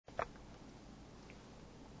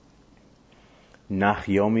Nach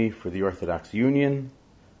Yomi for the Orthodox Union,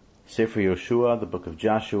 Sefer Yoshua, the book of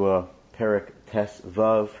Joshua, Perek Tes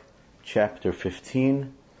Vav, chapter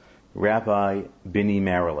 15, Rabbi Bini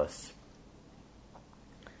Marilis.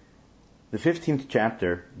 The 15th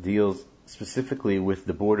chapter deals specifically with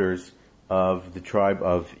the borders of the tribe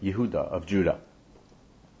of Yehuda, of Judah.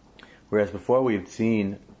 Whereas before we had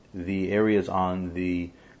seen the areas on the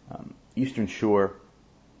eastern shore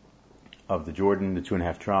of the Jordan, the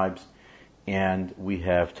 2.5 tribes, and we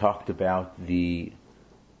have talked about the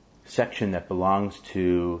section that belongs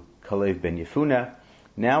to Kalev ben Yefune.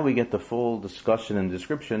 Now we get the full discussion and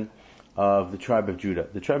description of the tribe of Judah.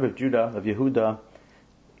 The tribe of Judah, of Yehuda,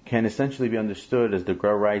 can essentially be understood, as the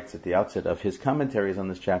Gra writes at the outset of his commentaries on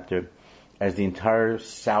this chapter, as the entire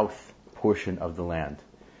south portion of the land.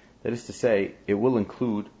 That is to say, it will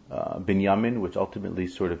include Binyamin, which ultimately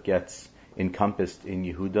sort of gets encompassed in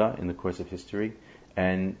Yehuda in the course of history,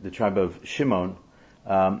 and the tribe of Shimon,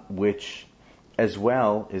 which as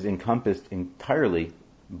well is encompassed entirely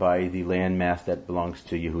by the land mass that belongs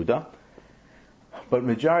to Yehuda. But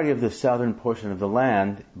majority of the southern portion of the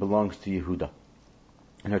land belongs to Yehuda.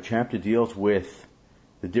 And our chapter deals with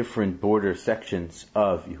the different border sections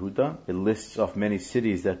of Yehuda. It lists off many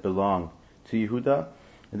cities that belong to Yehuda.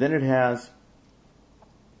 And then it has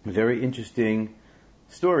a very interesting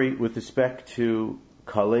story with respect to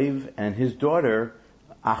Kalev and his daughter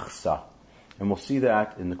Achsa. And we'll see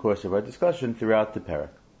that in the course of our discussion throughout the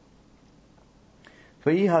parak.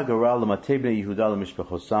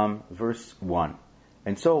 Verse 1.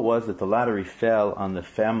 And so it was that the lottery fell on the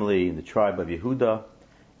family and the tribe of Yehuda,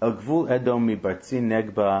 El Gvul Edom mi Bartzin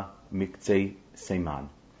Negba Miktzei Seiman.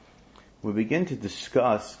 We begin to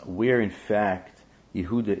discuss where in fact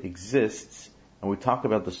Yehuda exists, and we talk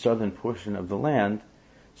about the southern portion of the land.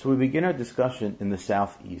 So we begin our discussion in the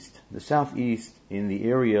southeast. The southeast in the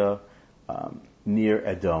area near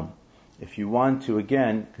Edom. If you want to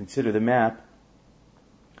again consider the map,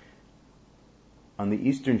 on the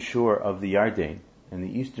eastern shore of the Yarden and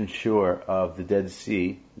the eastern shore of the Dead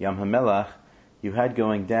Sea, Yam HaMelach, you had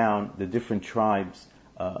going down the different tribes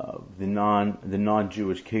of the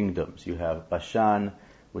non-Jewish kingdoms. You have Bashan,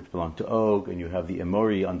 which belonged to Og, and you have the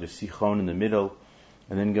Amori under Sichon in the middle.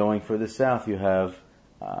 And then going further south, you have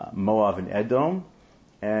Moab and Edom,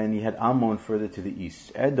 and you had Ammon further to the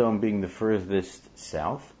east. Edom being the furthest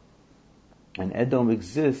south. And Edom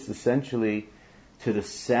exists essentially to the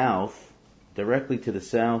south, directly to the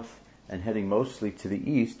south, and heading mostly to the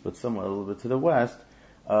east, but somewhat a little bit to the west,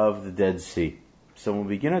 of the Dead Sea. So when we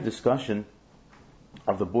begin our discussion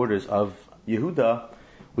of the borders of Yehuda,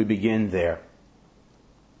 we begin there.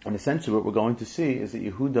 And essentially what we're going to see is that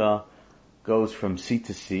Yehuda goes from sea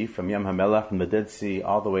to sea, from Yam HaMelach, from the Dead Sea,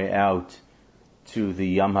 all the way out to the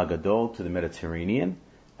Yam HaGadol, to the Mediterranean,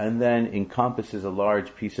 and then encompasses a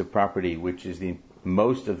large piece of property, which is the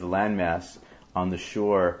most of the landmass on the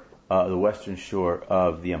shore, the western shore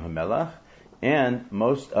of the Yam HaMelach, and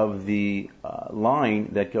most of the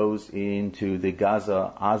line that goes into the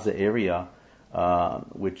Gaza area,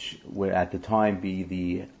 which would at the time be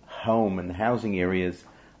the home and the housing areas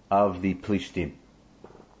of the Plishtim.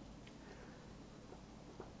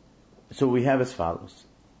 So we have as follows.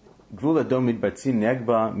 Gvul Edom Midbartzin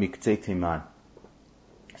Negba Miktzei Teiman.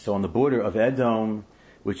 So on the border of Edom,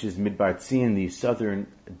 which is Midbartzin, the southern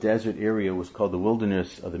desert area, was called the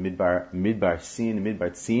wilderness of the Midbartzin.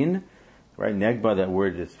 Right, Negba, that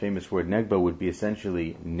word, this famous word Negba, would be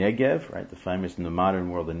essentially Negev, right, the famous in the modern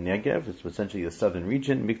world of Negev. It's essentially the southern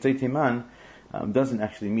region. Miktzei Teiman doesn't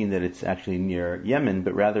actually mean that it's actually near Yemen,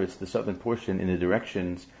 but rather it's the southern portion in the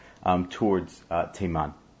directions towards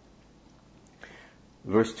Teiman.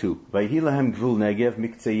 Verse 2. Vayhi lahem gvul Negev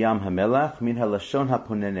miktzei Yam HaMelach min halashon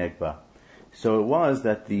haponeh Negba. So it was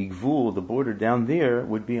that the gvul, the border down there,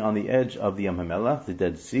 would be on the edge of the Yam HaMelach, the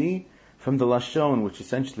Dead Sea, from the Lashon, which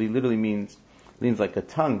essentially literally means like a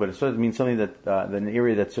tongue, but it sort of means something that an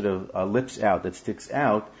area that sort of lips out, that sticks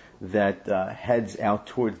out, that heads out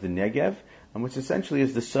towards the Negev, and which essentially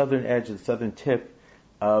is the southern edge, the southern tip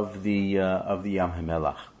of the Yam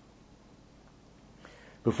HaMelach.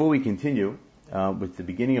 Before we continue with the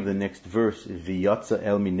beginning of the next verse, V'yatza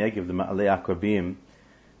el min Negev the Ma'alei Akrabim,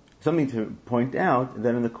 something to point out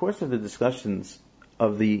that in the course of the discussions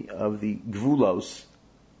of the Gvulos,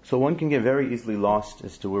 so one can get very easily lost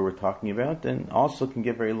as to where we're talking about, and also can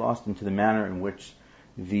get very lost into the manner in which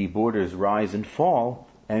the borders rise and fall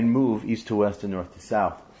and move east to west and north to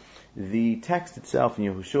south. The text itself in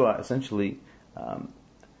Yehoshua essentially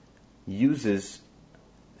uses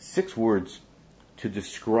 6 words to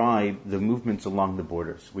describe the movements along the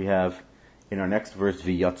borders. We have in our next verse,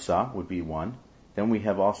 V'yatza would be 1. Then we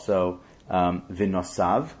have also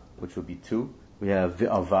V'nosav, which would be 2. We have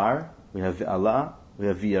V'avar, we have V'ala, we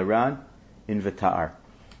have V'yaran, in V'ta'ar.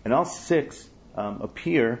 And all 6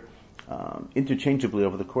 appear interchangeably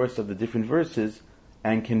over the course of the different verses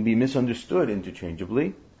and can be misunderstood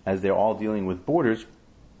interchangeably, as they're all dealing with borders.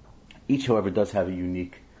 Each, however, does have a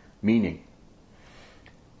unique meaning.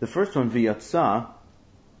 The first one, V'yatsa,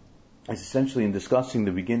 is essentially in discussing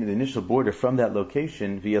the initial border from that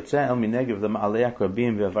location. V'yatsa el minegev l'ma'alei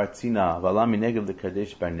akrabim v'avar tzina v'ala minegev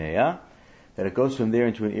l'kadesh barnea, that it goes from there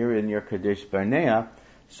into an area near Kadesh Barnea.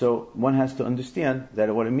 So one has to understand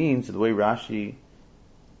that what it means, the way the way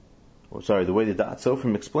the Da'at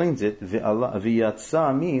Sofrim explains it,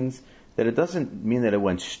 V'yatsa means that it doesn't mean that it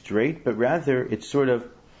went straight, but rather it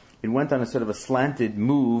went on a sort of a slanted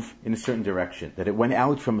move in a certain direction, that it went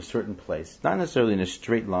out from a certain place. Not necessarily in a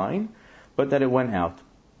straight line, but that it went out.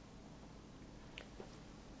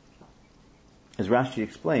 As Rashi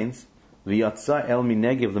explains, V'yatsa el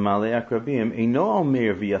minegev l'malei akrabim, eino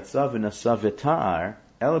omer v'yatsa v'nasa v'ta'ar,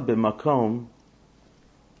 el b'makom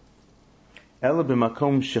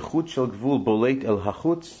shechut shel gvul boleit el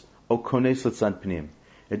hachutz, o kones l'tzad pnim.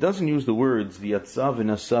 It doesn't use the words v'yatsa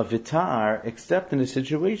v'nasa v'ta'ar except in a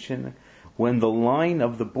situation when the line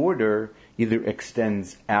of the border either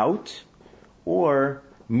extends out or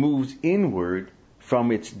moves inward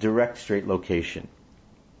from its direct straight location.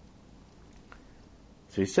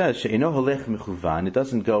 So he says, she'eno holech mechuvan, it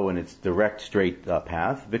doesn't go in its direct straight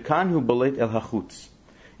path. V'kanhu boleit el hachutz.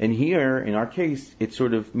 And here, in our case, it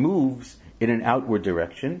sort of moves in an outward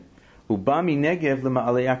direction. Ubami negev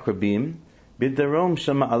l'ma'alei akrabim, b'darom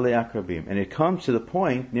shema'alei akrabim. And it comes to the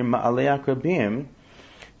point near Ma'alei Akrabim,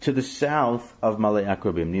 to the south of Ma'alei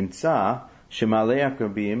Akrabim. Nimtza shema'alei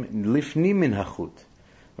akrabim lifnim min hachut.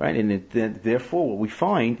 Right? And therefore, what we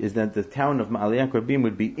find is that the town of Ma'alei Akrabim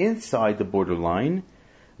would be inside the borderline,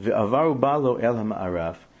 V'avaru balo el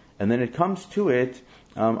ha'ma'araf, and then it comes to it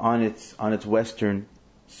on its western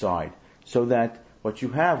side. So that what you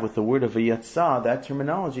have with the word of v'yatsa, that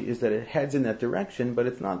terminology is that it heads in that direction, but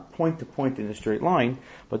it's not point to point in a straight line,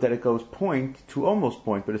 but that it goes point to almost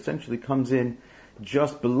point, but essentially comes in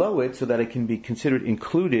just below it, so that it can be considered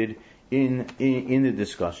included in the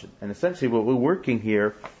discussion. And essentially, what we're working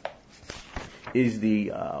here is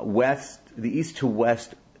the east to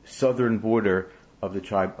west southern border of the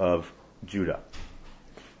tribe of Judah.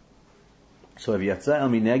 So v'yatsa el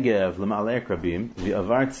minegev l'ma'alei akrabim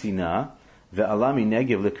v'avar tzina v'ala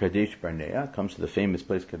minegev l'kadesh barnea, comes to the famous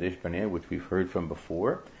place Kadesh Barnea, which we've heard from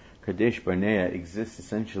before. Kadesh Barnea exists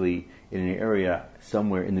essentially in an area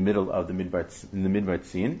somewhere in the middle of the Midbar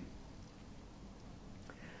Tzin.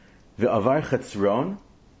 V'avar chatzron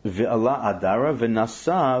v'ala adara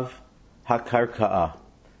v'nasav hakarka'a.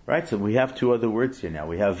 Right, so we have 2 other words here now.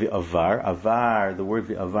 We have v'avar. Avar, the word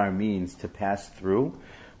v'avar means to pass through.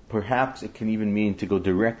 Perhaps it can even mean to go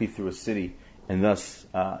directly through a city and thus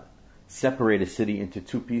separate a city into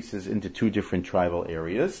 2 pieces, into 2 different tribal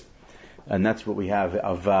areas. And that's what we have,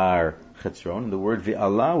 v'avar chetzron. The word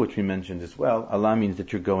v'ala, which we mentioned as well, Allah means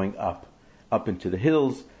that you're going up into the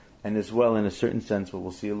hills, and as well, in a certain sense, what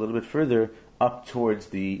we'll see a little bit further, up towards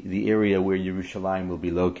the area where Yerushalayim will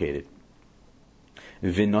be located.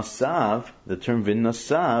 V'nosav, the term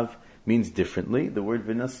v'nosav means differently. The word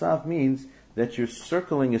v'nosav means that you're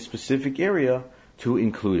circling a specific area to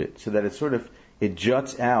include it, so that it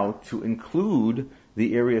juts out to include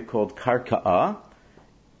the area called karka'a,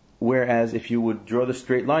 whereas if you would draw the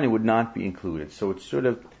straight line, it would not be included. So it's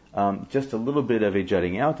just a little bit of a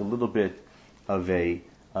jutting out, a little bit of a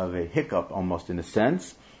hiccup almost in a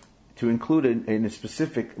sense, to include it in a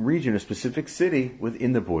specific region, a specific city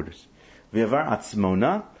within the borders. V'yavar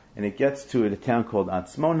Atzmona, and it gets to a town called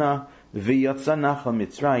Atzmona. V'yatsa Nachal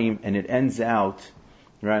Mitzrayim, and it ends out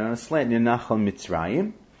right on a slant near Nachal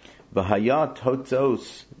Mitzrayim. V'hayu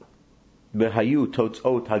totzot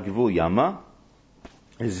hagivul yama.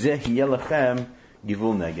 Zeh yelachem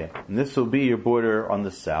givul negeh. And this will be your border on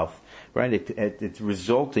the south. Right, its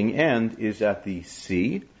resulting end is at the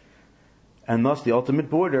sea. And thus the ultimate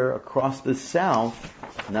border across the south,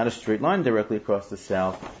 not a straight line directly across the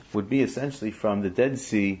south, would be essentially from the Dead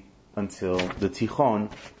Sea until the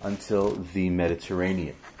Tichon, until the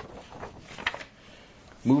Mediterranean.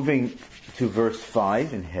 Moving to verse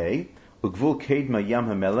 5 in Hay, Ugvul Kedma Yam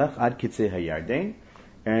HaMelech Ad Kitzei HaYarden,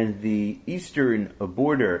 and the eastern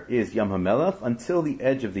border is Yam HaMelech until the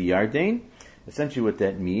edge of the Yarden. Essentially what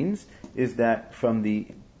that means is that from the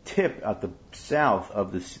tip at the south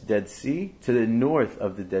of the Dead Sea to the north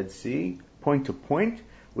of the Dead Sea, point to point,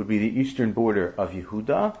 would be the eastern border of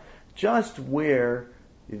Yehuda, just where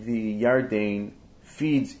the Yarden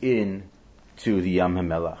feeds in to the Yam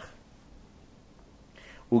HaMelech.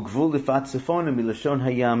 Ugvul lifat tzefona milashon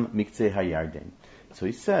hayam miktzeh hayarden. So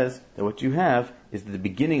he says that what you have is that the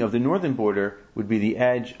beginning of the northern border would be the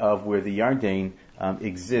edge of where the Yarden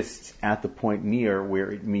exists at the point near where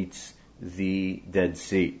it meets the Dead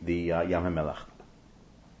Sea, the Yam HaMelech.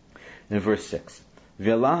 In verse 6,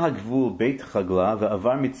 Ve'alah ha'gvul beit chagla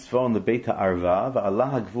ve'avar mitzvon lebeit ha'arva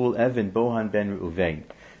ve'alah ha'gvul even bohan ben Reuven.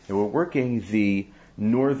 And we're working the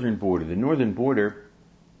northern border. The northern border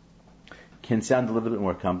can sound a little bit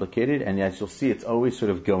more complicated, and as you'll see, it's always sort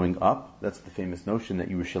of going up. That's the famous notion that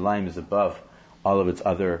Yerushalayim is above all of its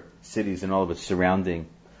other cities and all of its surrounding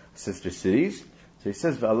sister cities. So he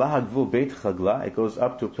says, Ve'alah ha'gvul beit chagla, it goes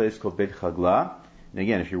up to a place called Beit Chagla. And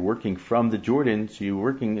again, if you're working from the Jordan, so you're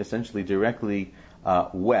working essentially directly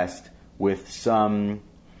west with some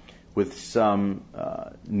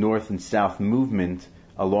north and south movement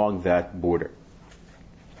along that border.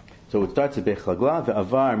 So it starts at Beit Chagla,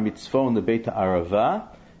 ve'avar mitzvon lebeit ha'arava,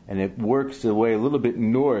 and it works its way a little bit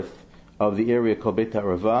north of the area called Beit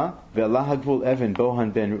ha'arava, ve'alah ha'gvul even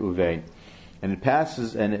bohan ben Reuven. And it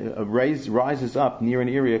passes and it rises up near an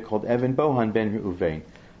area called Even Bohan ben Reuven.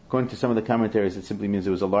 According to some of the commentaries, it simply means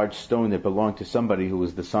it was a large stone that belonged to somebody who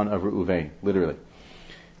was the son of Reuven, literally.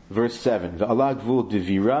 Verse 7, ve'alah gvul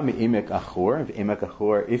devira me'emek achor. Emek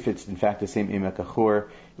achor, if it's in fact the same Emek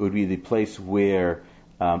achor, it would be the place where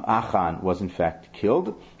Achan was in fact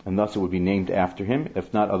killed, and thus it would be named after him.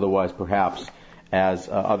 If not otherwise, perhaps, as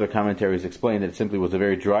other commentaries explain, that it simply was a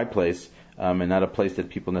very dry place, and not a place that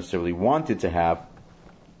people necessarily wanted to have.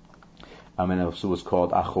 And it also was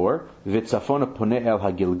called Achor. V'tzafona poneh el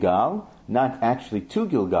ha-Gilgal, not actually to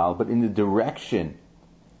Gilgal, but in the direction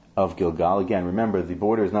of Gilgal. Again, remember, the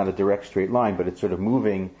border is not a direct straight line, but it's sort of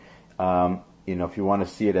moving, if you want to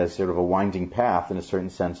see it as sort of a winding path in a certain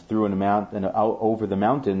sense, through a mountain, out over the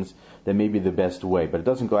mountains, that may be the best way. But it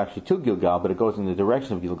doesn't go actually to Gilgal, but it goes in the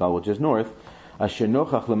direction of Gilgal, which is north. Asher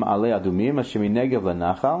nochach lema'alei adumim, asher minegev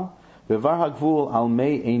lenachal, ve'var ha'gvul al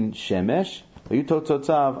mei ein shemesh,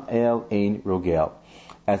 ve'yutototzav el ein rogel.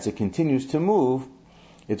 As it continues to move,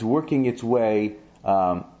 it's working its way,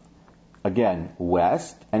 again,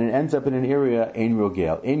 west, and it ends up in an area, Ein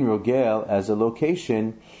Rogel. Ein Rogel, as a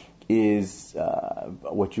location, is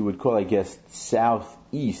what you would call, I guess,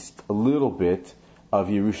 southeast a little bit of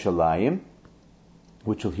Yerushalayim,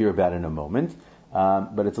 which you'll hear about in a moment.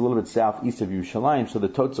 But it's a little bit southeast of Yerushalayim, so the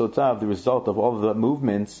Totzotav, the result of all of the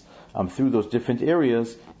movements through those different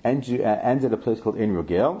areas, ends at a place called Ein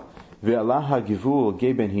Rogel. Ve'alah ha'givul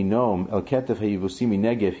ge ben Hinnom el ketef ha'yivusimi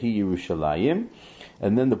negev hi Yerushalayim.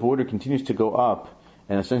 And then the border continues to go up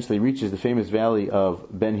and essentially reaches the famous valley of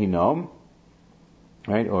Ben Hinnom,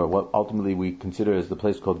 right? Or what ultimately we consider as the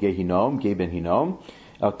place called Ge Hinnom, Ge Ben Hinnom.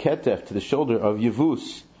 El Ketef, to the shoulder of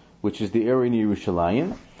Yevus, which is the area near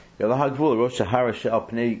Yerushalayim.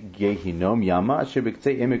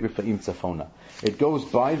 It goes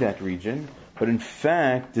by that region, but in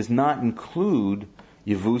fact does not include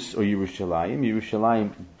Yevus or Yerushalayim.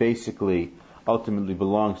 Yerushalayim basically ultimately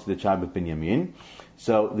belongs to the tribe of Binyamin.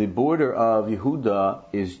 So the border of Yehuda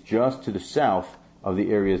is just to the south of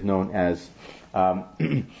the areas known as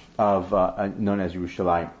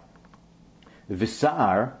Yerushalayim.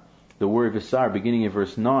 Visar, the word Visar, beginning in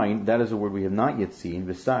verse 9, that is a word we have not yet seen.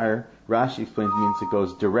 Visar, Rashi explains, means it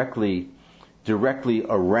goes directly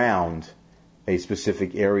around a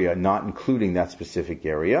specific area, not including that specific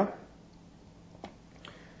area.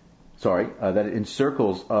 That it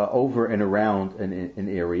encircles over and around an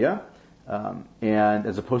area. And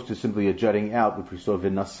as opposed to simply a jutting out, which we saw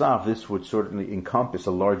in Nassaf, this would certainly encompass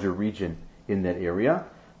a larger region in that area.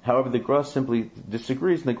 However, the Graz simply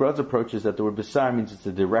disagrees, and the Graz approach is that the word Besar means it's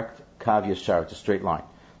a direct Kav Yashar, it's a straight line.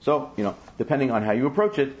 So, depending on how you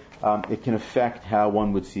approach it, it can affect how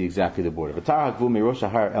one would see exactly the border. V'tar ha'gvul mirosh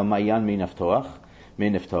ha'har el mayan mein neftoach,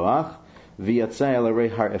 v'yatzai el arei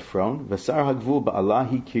har Efron, v'sar ha'gvul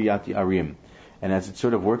ba'alahi kiryat yarim. And as it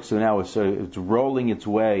sort of works, so now it's rolling its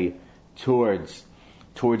way towards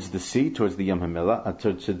the sea, towards the Yam HaMelech,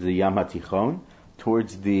 towards the Yam HaTichon,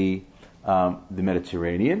 towards the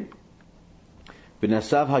Mediterranean.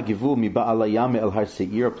 B'nasav ha'givul miba'alayam el Har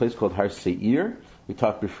Seir, a place called Har Seir. We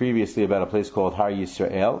talked previously about a place called Har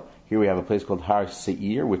Yisrael. Here we have a place called Har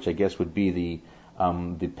Seir, which I guess would be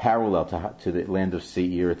the parallel to the land of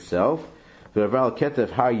Seir itself. V'aval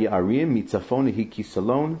ketef Har Yarim mitzafon hi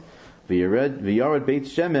Kisalon v'yared Beit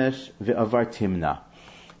Shemesh v'avar Timna.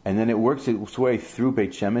 And then it works its way through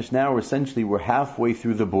Beit Shemesh. Now we're halfway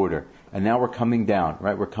through the border. And now we're coming down,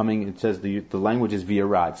 right? It says the language is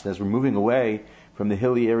v'yarad. So as we're moving away from the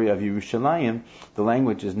hilly area of Yerushalayim, the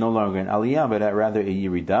language is no longer an aliyah, but rather a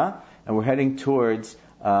yirida. And and we're heading towards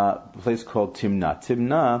a place called Timnah.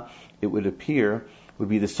 Timnah, it would appear, would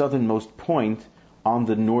be the southernmost point on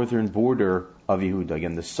the northern border of Yehuda.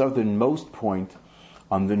 Again, the southernmost point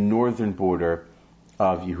on the northern border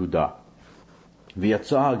of Yehuda.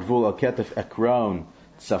 V'yatzah gvul al ketef Ekron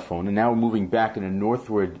tzafon, and now we're moving back in a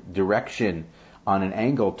northward direction on an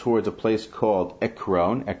angle towards a place called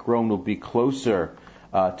Ekron. Ekron will be closer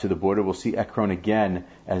to the border. We'll see Ekron again,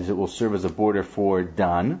 as it will serve as a border for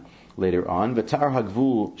Dan later on. V'tar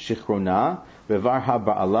hagvul shichrona vevar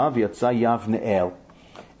ha'ba'ala v'yatzah Yavne'el,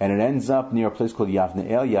 and it ends up near a place called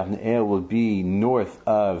Yavne'el. Yavne'el will be north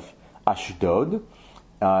of Ashdod,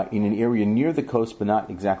 in an area near the coast, but not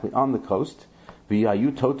exactly on the coast. And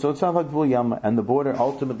the border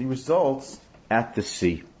ultimately results at the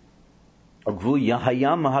sea. And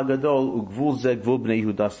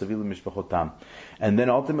then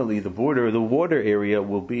ultimately the water area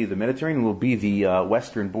will be, the Mediterranean will be the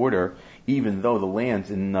western border, even though the lands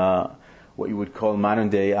in what you would call modern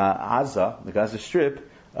day Gaza, the Gaza Strip,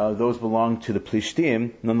 those belong to the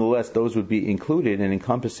Plishtim. Nonetheless, those would be included and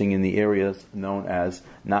encompassing in the areas known as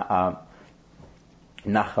Nachalat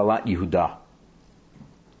Yehuda.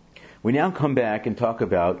 We now come back and talk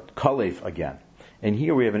about Kalev again. And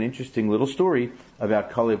here we have an interesting little story about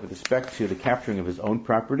Kalev with respect to the capturing of his own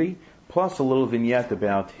property, plus a little vignette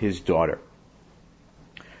about his daughter.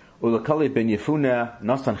 Ula Kalev ben Yefuna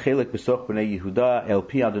nasan chelek besoch b'nei Yehuda el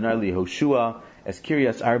pi Adonai liHoshua as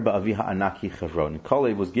Kiryas Arba Aviha Anaki Chevron.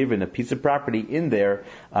 Kalev was given a piece of property in there,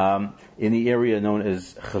 in the area known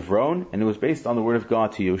as Chevron, and it was based on the word of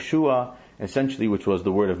God to Yoshua, essentially, which was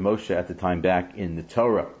the word of Moshe at the time back in the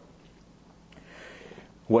Torah.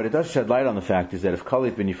 What it does shed light on the fact is that if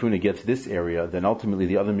Kalev ben Yefuna gets this area, then ultimately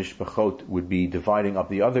the other mishpachot would be dividing up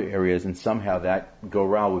the other areas, and somehow that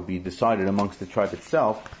goral would be decided amongst the tribe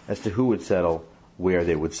itself as to who would settle where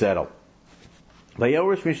they would settle. And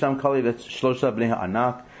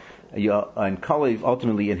Kalev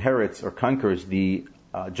ultimately inherits or conquers the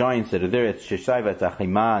giants that are there. It's Sheshai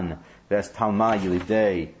v'Achiman v'Talma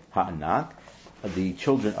Yilidei Ha'anak, the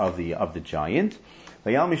children of the giant.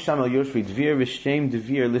 And he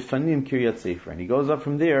goes up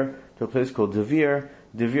from there to a place called Devir.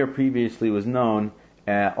 Devir previously was known,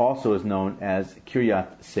 also is known as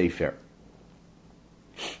Kiryat Sefer.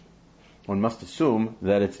 One must assume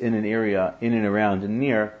that it's in an area in and around and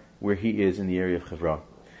near where he is in the area of Hebron.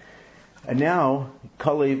 And now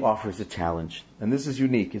Kalev offers a challenge, and this is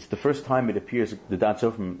unique. It's the first time it appears, the Das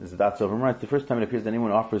Sofrim is the Das Sofrim, right? It's the first time it appears that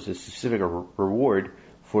anyone offers a specific reward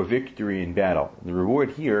for victory in battle. The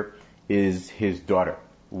reward here is his daughter,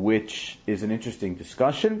 which is an interesting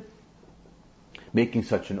discussion. Making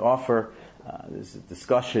such an offer, there's a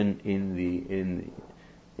discussion in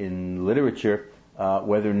literature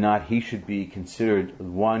whether or not he should be considered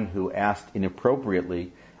one who asked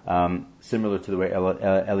inappropriately, similar to the way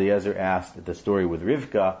Eliezer asked the story with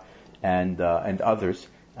Rivka and others.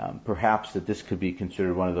 Perhaps that this could be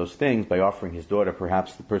considered one of those things. By offering his daughter,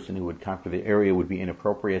 perhaps the person who would conquer the area would be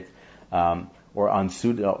inappropriate or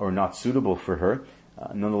not suitable for her.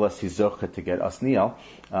 Nonetheless, he's zocha to get Asniel,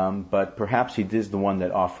 but perhaps he is the one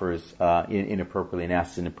that offers inappropriately and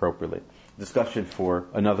asks inappropriately. Discussion for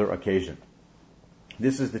another occasion.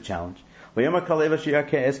 This is the challenge. The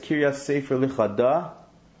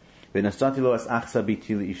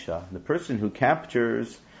person who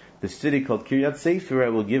captures the city called Kiryat Sefer, I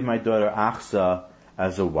will give my daughter Achsa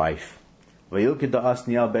as a wife. His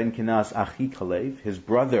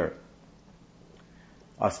brother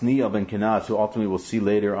Asniel ben Kenaz, who ultimately we'll see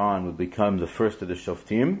later on, will become the first of the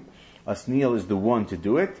Shoftim. Asniel is the one to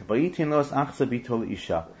do it.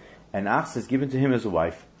 And Achsa is given to him as a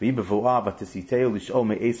wife. And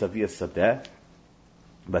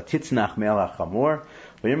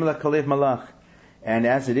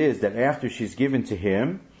as it is that after she's given to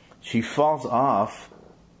him, she falls off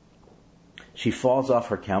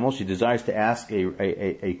her camel. She desires to ask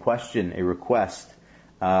a question, a request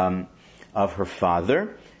of her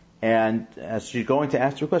father. And as she's going to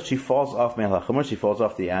ask the request, she falls off Melech HaChamor. She falls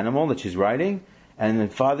off the animal that she's riding. And the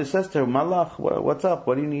father says to her, Malach, what's up?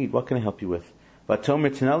 What do you need? What can I help you with?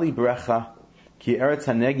 Vatomer Tenali Brecha, Ki Eretz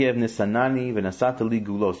HaNegev Nisanani, V'nasata Li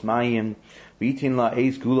Gulos Mayim, V'itin La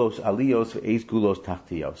Eis Gulos Aliyos, V'eis Gulos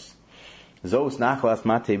Tachtios. Zos Nachlas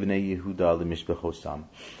Mate B'nei Yehuda L'Mishbechosam.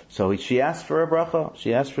 So she asked for a bracha.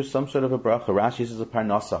 She asked for some sort of a bracha. Rashi says a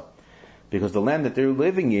parnasa. Because the land that they're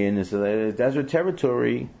living in is a desert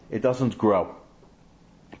territory, it doesn't grow.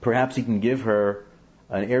 Perhaps he can give her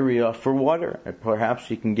an area for water. Perhaps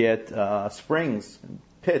she can get springs, and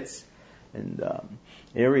pits, and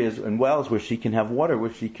areas and wells where she can have water,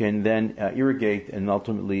 which she can then irrigate and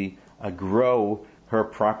ultimately grow her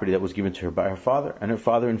property that was given to her by her father. And her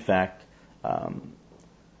father, in fact,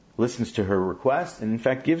 listens to her request and, in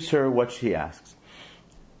fact, gives her what she asks.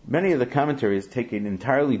 Many of the commentaries take an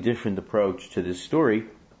entirely different approach to this story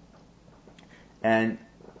and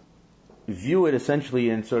view it essentially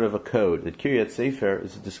in sort of a code. That Kiryat Sefer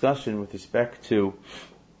is a discussion with respect to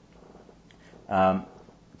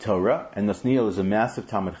Torah, and Nasniel is a massive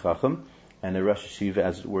Talmid Chacham and a Rosh Yeshiva,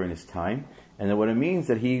 as it were, in his time. And that what it means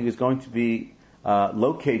that he is going to be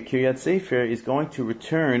locate Kiryat Sefer is going to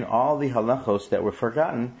return all the halachos that were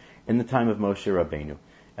forgotten in the time of Moshe Rabbeinu.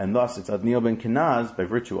 And thus, it's Adniel ben Kenaz, by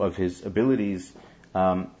virtue of his abilities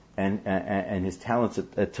and his talents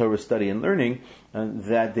at Torah study and learning,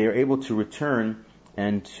 that they are able to return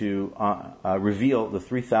and to reveal the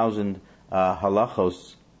 3,000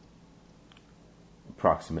 halachos,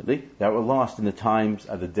 approximately, that were lost in the times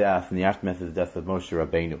of the death, in the aftermath of the death of Moshe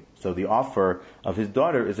Rabbeinu. So the offer of his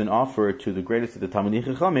daughter is an offer to the greatest of the Talmidei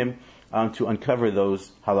Chachamim to uncover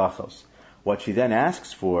those halachos. What she then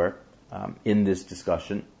asks for in this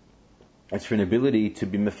discussion is for an ability to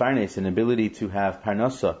be mefarnes, an ability to have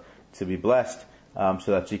parnasa, to be blessed, so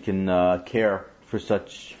that she can care for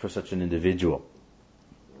such an individual.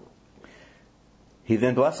 He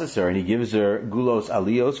then blesses her and he gives her gulos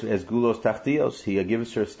aliyos as gulos tachtios. He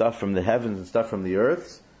gives her stuff from the heavens and stuff from the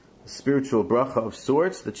earth, a spiritual bracha of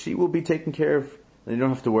sorts that she will be taken care of. And you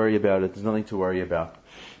don't have to worry about it. There's nothing to worry about.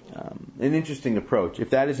 An interesting approach.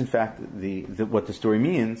 If that is in fact what the story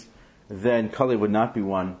means, then Kali would not be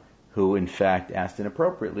one who in fact asked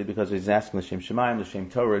inappropriately, because he's asking l'shem shemayim, l'shem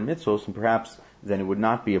Torah and mitzvos, and perhaps then it would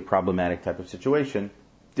not be a problematic type of situation,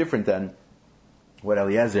 different than what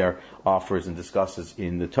Eliezer offers and discusses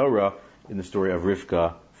in the Torah, in the story of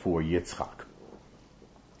Rivka for Yitzchak.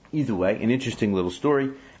 Either way, an interesting little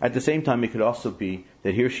story. At the same time, it could also be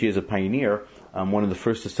that here she is a pioneer, one of the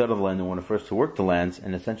first to settle the land and one of the first to work the lands,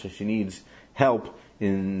 and essentially she needs help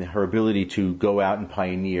in her ability to go out and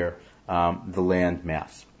pioneer the land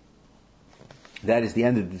mass. That is the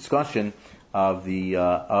end of the discussion of the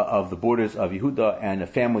borders of Yehuda and a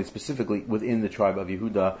family specifically within the tribe of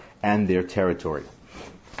Yehuda and their territory.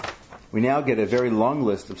 We now get a very long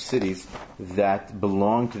list of cities that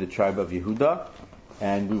belong to the tribe of Yehuda,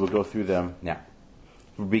 and we will go through them now.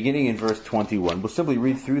 We're beginning in verse 21. We'll simply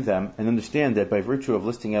read through them and understand that by virtue of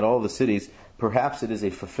listing out all the cities, perhaps it is a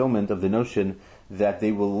fulfillment of the notion that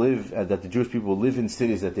they will live, that the Jewish people will live in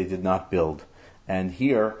cities that they did not build. And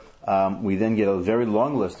here we then get a very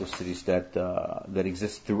long list of cities that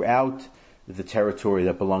exist throughout the territory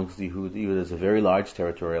that belongs to Yehuda. Yehuda is a very large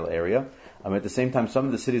territorial area. At the same time, some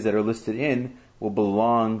of the cities that are listed in will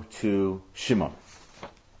belong to Shimon,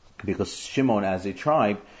 because Shimon as a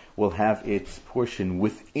tribe will have its portion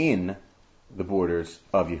within the borders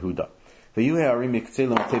of Yehuda.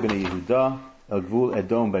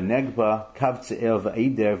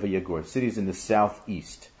 Cities in the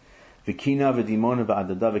southeast. Vikina v'dimona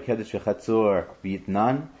v'adada v'kedesh v'chatzor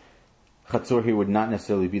v'yitnan. Chatzor here would not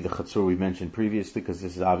necessarily be the Chatzor we mentioned previously, because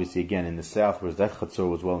this is obviously again in the south, whereas that Chatzor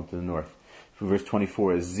was well into the north. From verse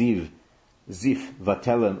 24 is Zif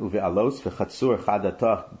v'telem uve'alos v'chatzor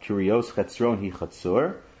chadata kurios chatzron hi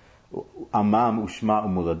chatzor amam ushma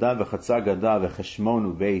umulada v'chatzar gada v'cheshmon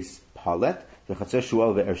ubeis palet v'chatzor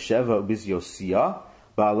shual ve'ersheva ubiz yosia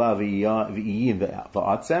ba'ala v'iyim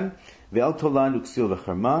v'atzem Ve'el Tolan uksil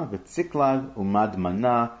v'cherma, v'tziklag umad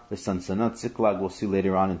mana, v'sansanat tziklag, we'll see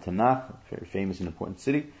later on in Tanakh, very famous and important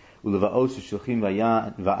city. Ulevaos v'shulchim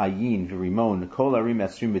v'ayin v'rimon, kol arim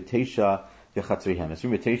esrim v'teisha v'chatzrihem.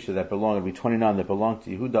 Esrim v'teisha that belong, it'll be 29 that belong to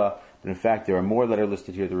Yehuda, but in fact there are more that are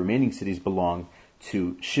listed here. The remaining cities belong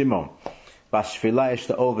to Shimon. Bashfela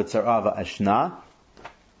eshta'ol v'tzara v'ashna,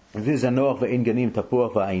 v'zanoch v'in ganim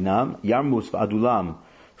tapuach v'ainam, yarmus v'adulam,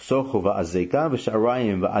 Socho va'azeka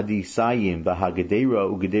v'sharayim v'adisayim v'hagedera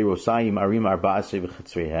ugederosayim arim arba'asre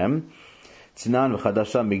v'chatzrehem Tzinan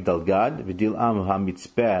v'chadasha migdal gad v'dil'am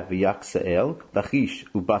ha'mitzpeh v'yaksa'el Lachish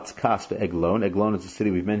ubatzkas v'eglon. Eglon is a city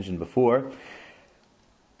we've mentioned before.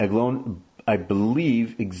 Eglon, I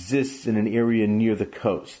believe, exists in an area near the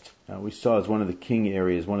coast. We saw as one of the king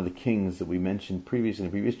areas, one of the kings that we mentioned previously in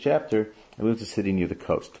the previous chapter. It was a city near the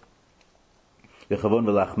coast. V'chavon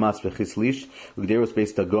v'lachmas v'chislish ugderos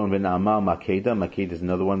beis dagon v'na'amal makeda. Makeda is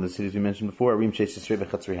another one of the cities we mentioned before. Arim sheish esrei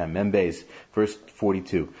v'chatzrihem. Membez, verse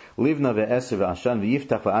 42. Livna v'eser v'ashan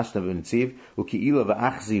v'yiftach v'ashna v'netziv u'ki'ila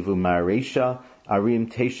v'achziv u'maresha arim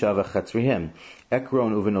teisha v'chatzrihem.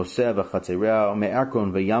 Ekron u'v'noseh v'chatzireh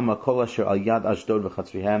me'ekron v'yama kol asher al yad ashdod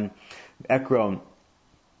v'chatzrihem. Ekron,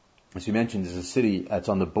 as you mentioned, is a city that's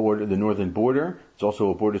on the border, the northern border. It's also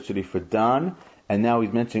a border city for Dan. And now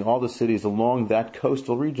he's mentioning all the cities along that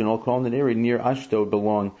coastal region, all called an area near Ashdod,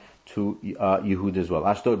 belong to Yehuda as well.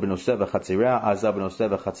 Ashdod b'noseh v'chatzirah, Azab b'noseh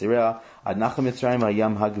v'chatzirah, Ad Nachal Mitzrayim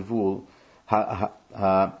hayam hagvul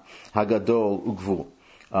hagadol ugvul.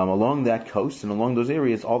 Along that coast and along those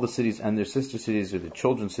areas, all the cities and their sister cities, or the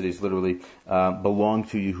children's cities literally, belong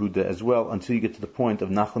to Yehuda as well, until you get to the point of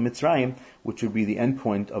Nachal Mitzrayim, which would be the end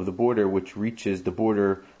point of the border, which reaches the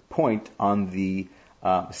border point on the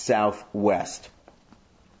southwest.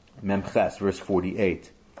 Memches, verse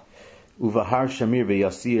 48. Uvahar Shamir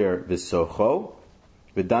ve'yasir v'socho,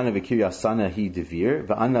 v'dana v'kiryasana hi devir,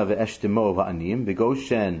 v'ana v'eshtemo v'anim,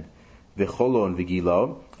 v'goshen v'cholon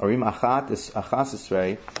v'gilo, arim achas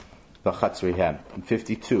esrei v'chatzrihem.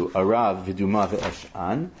 52. Arav v'duma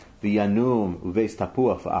v'eshan, v'yanum uveis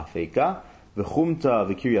tapuach v'afeka, v'chumta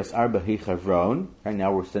v'kiryas arba hechavron. Right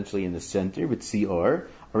now we're essentially in the center, v'tzior,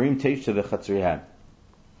 arim teisha v'chatzrihem.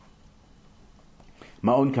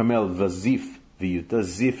 Ma'on Carmel v'zif v'yuta.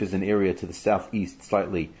 Zif is an area to the southeast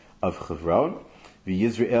slightly of Chevron.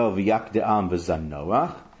 V'Yisrael v'yakde'am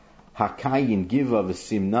v'zanoach. Hakayin giva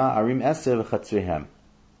v'simna arim eser v'chatzrihem.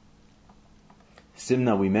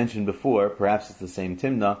 Simna we mentioned before, perhaps it's the same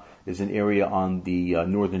Timna, is an area on the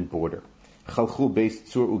northern border. Chalchu beis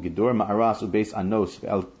tzur u'gedur, ma'aras u'beis anos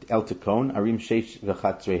el tekon, arim sheish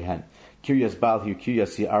v'chatzrihem. Kiryas bal here,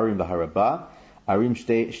 kiryas arim v'harabah, arim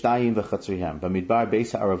shtayim v'chatzrihem. V'midbar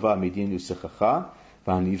beis ha'arava midin u'sechacha,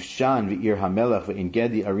 v'hanivshan v'ir hamelech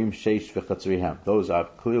v'ingedi arim sheish v'chatzrihem. Those are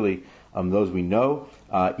clearly those we know.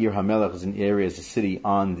 Ir HaMelech is an area, is a city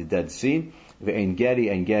on the Dead Sea. En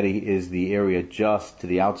Gedi is the area just to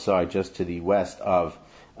the outside, just to the west of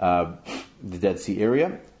the Dead Sea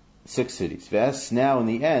area. 6 cities. Ves. Now in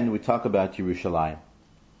the end, we talk about Yerushalayim.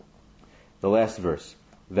 The last verse.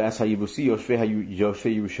 Ves haYivusi Yoshvei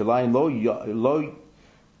Yerushalayim lo.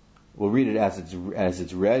 We'll read it as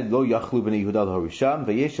it's read. Lo yachlu b'nei Yehuda l'horisham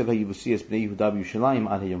v'yeshev haYivusi es b'nei Yehuda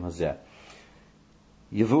b'Yerushalayim ad hayom hazeh.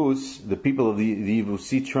 Yevus, the people of the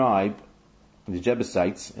Yevusi tribe, the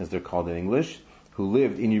Jebusites, as they're called in English, who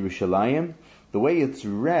lived in Yerushalayim, the way it's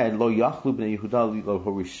read, Lo Yachlu B'nei Yehuda Lo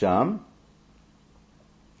Horisham,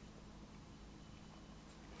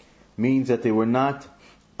 means that they were not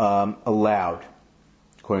allowed,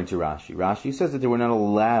 according to Rashi. Rashi says that they were not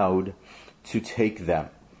allowed to take them.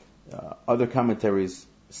 Other commentaries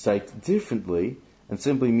cite differently, and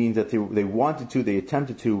simply means that they wanted to, they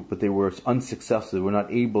attempted to, but they were unsuccessful, they were not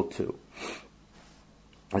able to.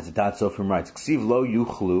 As the Dad Sofrim writes, Ksiv lo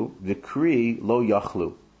yuchlu, the Kri lo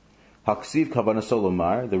yachlu. Haksiv kavana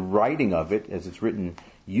solomar, the writing of it, as it's written,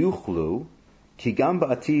 yuchlu, kigam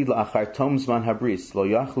ba'atid la'achar tom zman habris, lo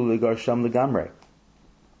yachlu legarsham legamre.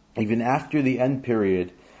 Even after the end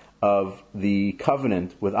period of the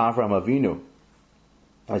covenant with Avraham Avinu,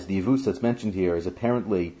 as the Yevus that's mentioned here is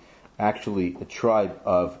apparently actually a tribe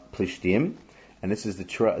of Plishtim, and this is the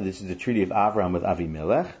treaty of Avraham with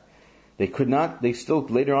Avimelech. They still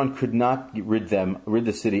later on could not rid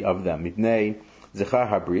the city of them. Mipnei Zechar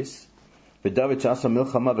Habris, v'David shasa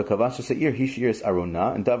milchama v'kavash seir hishiris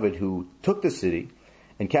arona, and David, who took the city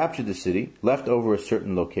and captured the city, left over a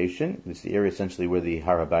certain location. This is the area essentially where the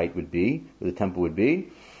Har HaBayit would be, where the temple would be.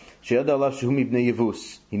 Sheyad alav shehu mibnei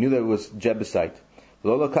Yevus. He knew that it was Jebusite. He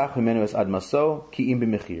didn't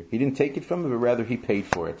take it from him, but rather he paid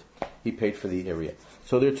for it. He paid for the area.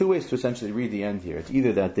 So there are 2 ways to essentially read the end here. It's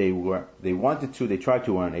either that they wanted to, they tried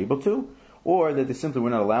to, weren't able to, or that they simply were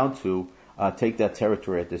not allowed to take that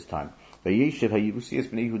territory at this time. When Yeshua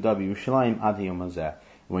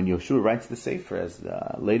writes the Sefer, as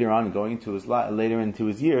later on, later into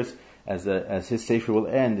his years, as his Sefer will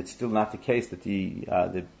end, it's still not the case that the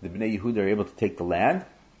Bnei Yehuda are able to take the land.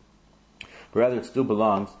 But rather it still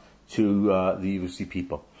belongs to the Yevusi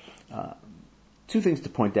people. 2 things to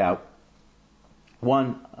point out.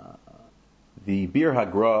 One, the Bir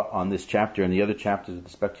Hagra on this chapter and the other chapters with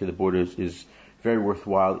respect to the borders is very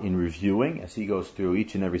worthwhile in reviewing as he goes through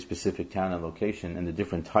each and every specific town and location and the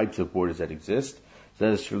different types of borders that exist. So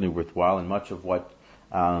that is certainly worthwhile, and much of what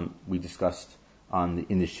we discussed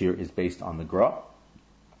in this year is based on the Gra.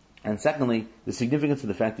 And secondly, the significance of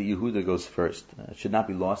the fact that Yehuda goes first should not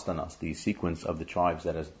be lost on us, the sequence of the tribes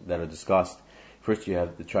that are discussed. First you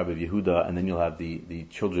have the tribe of Yehuda, and then you'll have the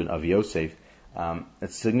children of Yosef.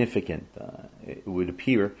 It's significant. It would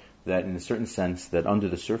appear that in a certain sense that under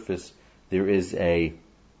the surface there's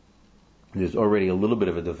already a little bit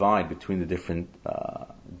of a divide between the different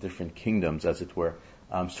kingdoms, as it were.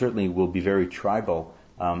 Certainly will be very tribal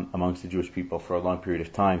amongst the Jewish people for a long period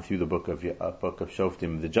of time through the book of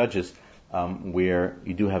Shoftim, the Judges, where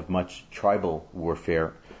you do have much tribal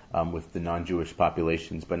warfare with the non-Jewish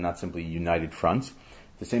populations, but not simply united fronts.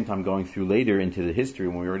 At the same time, going through later into the history,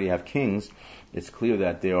 when we already have kings, it's clear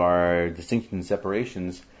that there are distinctions and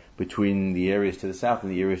separations between the areas to the south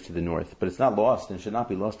and the areas to the north. But it's not lost, and should not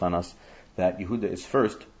be lost on us, that Yehuda is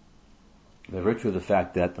first, by virtue of the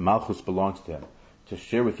fact that the Malchus belongs to him. To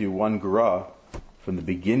share with you one Gra from the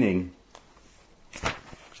beginning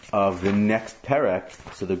of the next Perek,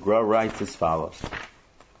 so the Gra writes as follows.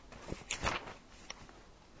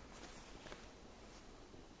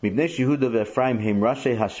 Mibnesh Yehuda ve'Ephraim heim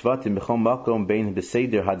Rashi Hashvatim b'chol makom bein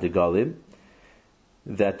b'seder hadegalim,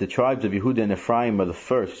 that the tribes of Yehuda and Ephraim are the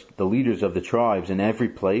first, the leaders of the tribes in every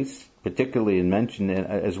place, particularly and mentioned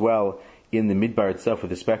as well in the Midbar itself with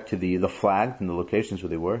respect to the flags and the locations where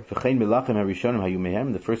they were. V'chein melachim harishonim hayu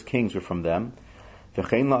mehem, the first kings were from them.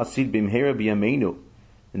 V'chein la'asid b'imhera b'yameinu,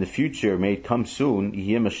 in the future, may it come soon,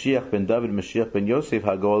 Yeh Mashiach ben David, Mashiach ben Yosef,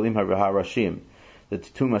 HaGolim HaRashim, the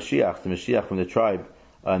two Mashiach, the Mashiach from the tribe,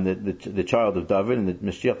 and the child of David, and the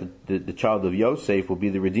Mashiach, the child of Yosef, will be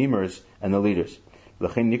the redeemers and the leaders.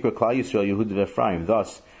 L'chein nikra Klal Yisrael Yehuda ve'Ephraim.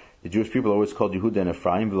 Thus, the Jewish people are always called Yehuda and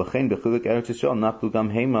Ephraim. V'lechein b'chiluk Eretz Yisrael naplu gam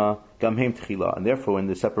heim tchila. And therefore, in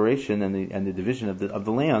the separation and the division of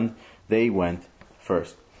the land, they went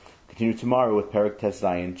first. Continue tomorrow with Perek Tes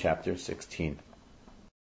Zayin, chapter 16.